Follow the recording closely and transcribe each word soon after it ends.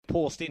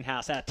Paul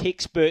Stenhouse, our tech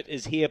expert,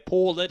 is here.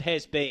 Paul, it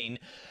has been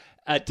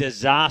a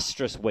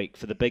disastrous week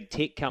for the big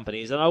tech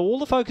companies. And all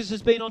the focus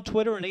has been on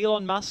Twitter and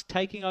Elon Musk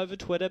taking over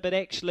Twitter, but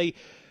actually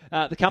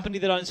the company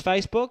that owns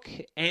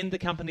Facebook and the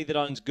company that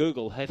owns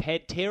Google have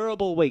had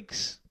terrible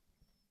weeks.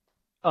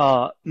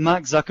 Mark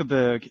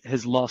Zuckerberg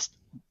has lost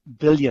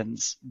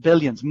billions,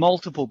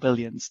 multiple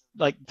billions,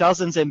 like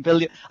billions and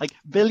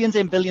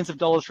billions of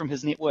dollars from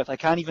his net worth. I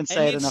can't even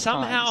say it enough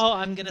somehow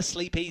times. I'm going to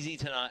sleep easy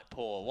tonight,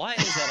 Paul. Why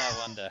is that, I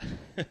wonder?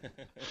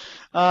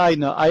 I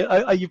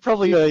know. You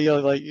probably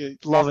you're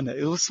loving it.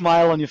 It'll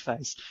smile on your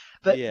face.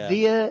 But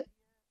yeah.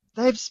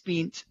 they've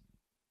spent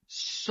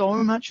so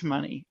much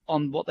money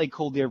on what they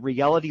call their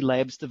Reality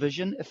Labs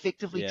division,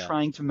 effectively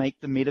trying to make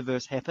the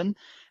metaverse happen.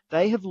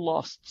 They have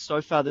lost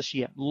so far this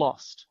year,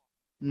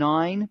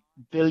 $9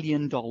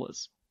 billion.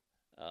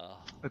 Oh,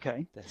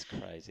 okay. That's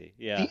crazy.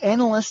 Yeah. The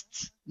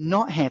analysts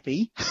not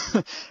happy.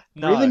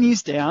 No.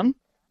 Revenue's down.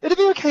 It'd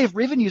be okay if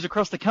revenues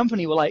across the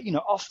company were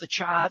off the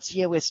charts.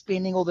 Yeah, we're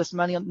spending all this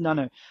money on.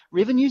 No.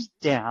 Revenue's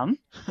down.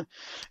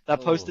 They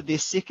posted their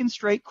second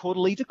straight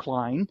quarterly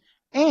decline,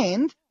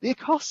 and their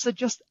costs are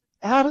just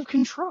out of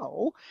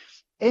control.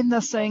 And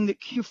they're saying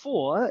that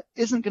Q4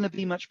 isn't going to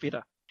be much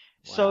better.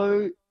 Wow.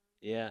 So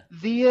yeah,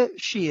 their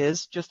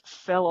shares just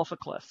fell off a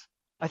cliff.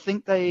 I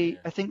think they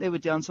were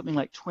down something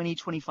like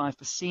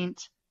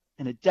 25%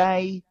 in a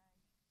day.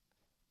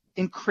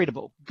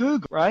 Incredible.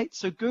 Google, right?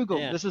 So Google,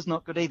 this is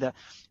not good either.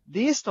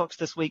 Their stocks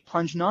this week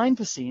plunged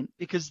 9%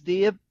 because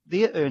their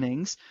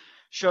earnings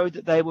showed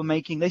that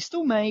they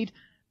still made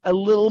a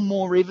little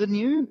more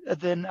revenue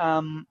than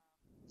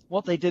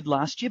what they did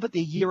last year, but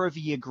their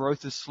year-over-year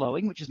growth is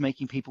slowing, which is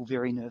making people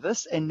very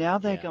nervous. And now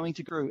they're going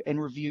to go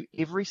and review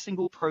every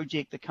single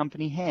project the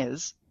company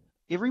has,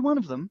 every one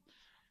of them,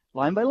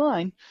 line by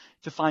line,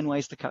 to find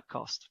ways to cut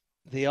cost.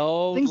 The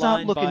old things line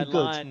aren't looking by good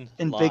line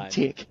in line.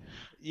 big tech.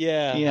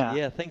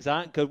 Yeah, things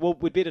aren't good. Well,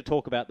 we'd better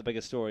talk about the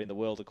biggest story in the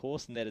world, of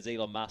course, and that is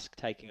Elon Musk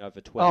taking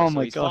over Twitter. Oh so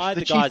my he's gosh, fired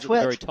the the guys chief at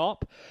the very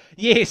top.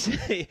 Yes,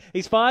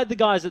 he's fired the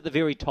guys at the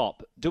very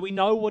top. Do we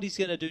know what he's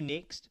going to do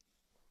next?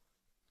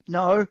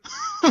 No.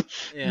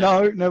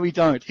 No, we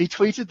don't. He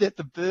tweeted that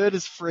the bird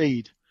is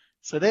freed.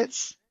 So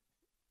that's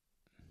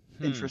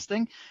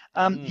interesting.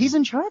 He's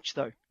in charge,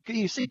 though.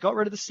 You see, got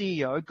rid of the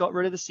CEO, got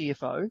rid of the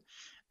CFO.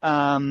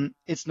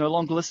 It's no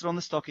longer listed on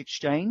the stock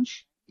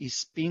exchange. He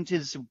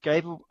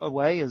gave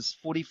away his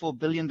 $44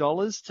 billion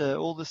to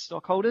all the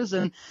stockholders,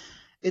 and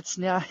it's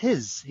now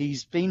his.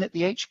 He's been at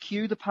the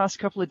HQ the past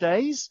couple of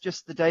days.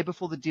 Just the day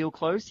before the deal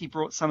closed, he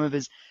brought some of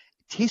his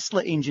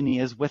Tesla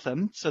engineers with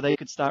him so they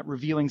could start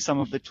reviewing some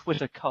of the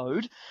Twitter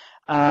code.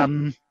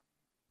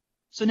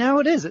 So now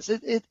it is.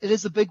 It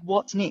is a big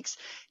what's next.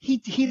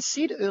 He had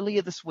said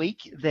earlier this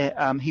week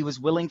that he was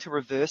willing to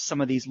reverse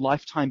some of these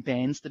lifetime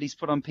bans that he's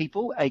put on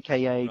people,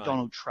 aka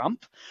Donald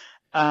Trump.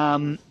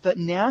 But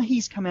now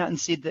he's come out and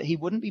said that he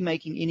wouldn't be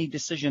making any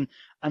decision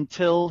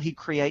until he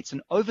creates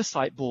an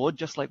oversight board,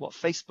 just like what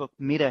Facebook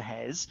Meta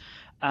has,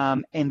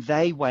 and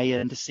they weigh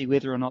in to see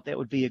whether or not that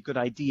would be a good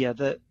idea.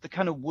 The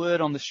kind of word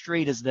on the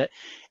street is that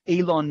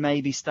Elon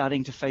may be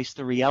starting to face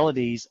the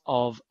realities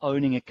of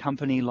owning a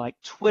company like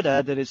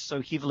Twitter that is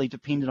so heavily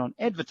dependent on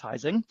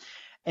advertising,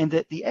 and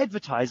that the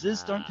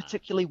advertisers don't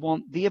particularly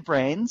want their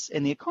brands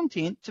and their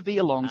content to be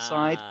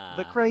alongside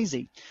the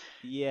crazy.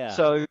 Yeah.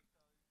 So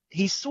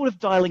he's sort of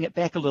dialing it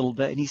back a little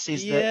bit, and he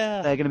says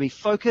that they're going to be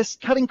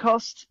focused, cutting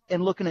costs,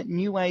 and looking at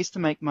new ways to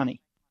make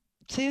money.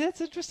 See,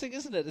 that's interesting,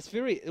 isn't it? It's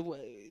very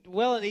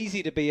well and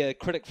easy to be a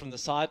critic from the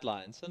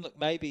sidelines. And look,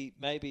 maybe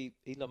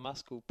Elon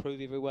Musk will prove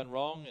everyone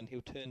wrong, and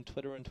he'll turn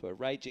Twitter into a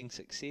raging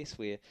success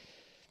where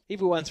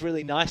everyone's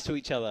really nice to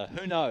each other.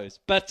 Who knows?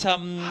 But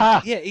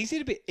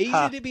easy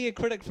to be a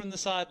critic from the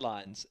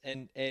sidelines.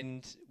 And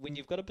when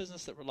you've got a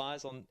business that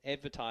relies on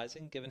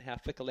advertising, given how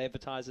fickle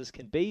advertisers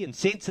can be and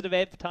sensitive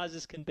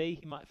advertisers can be,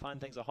 he might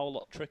find things a whole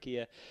lot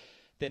trickier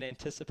than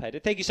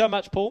anticipated. Thank you so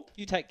much, Paul.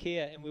 You take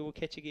care, and we will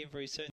catch you again very soon.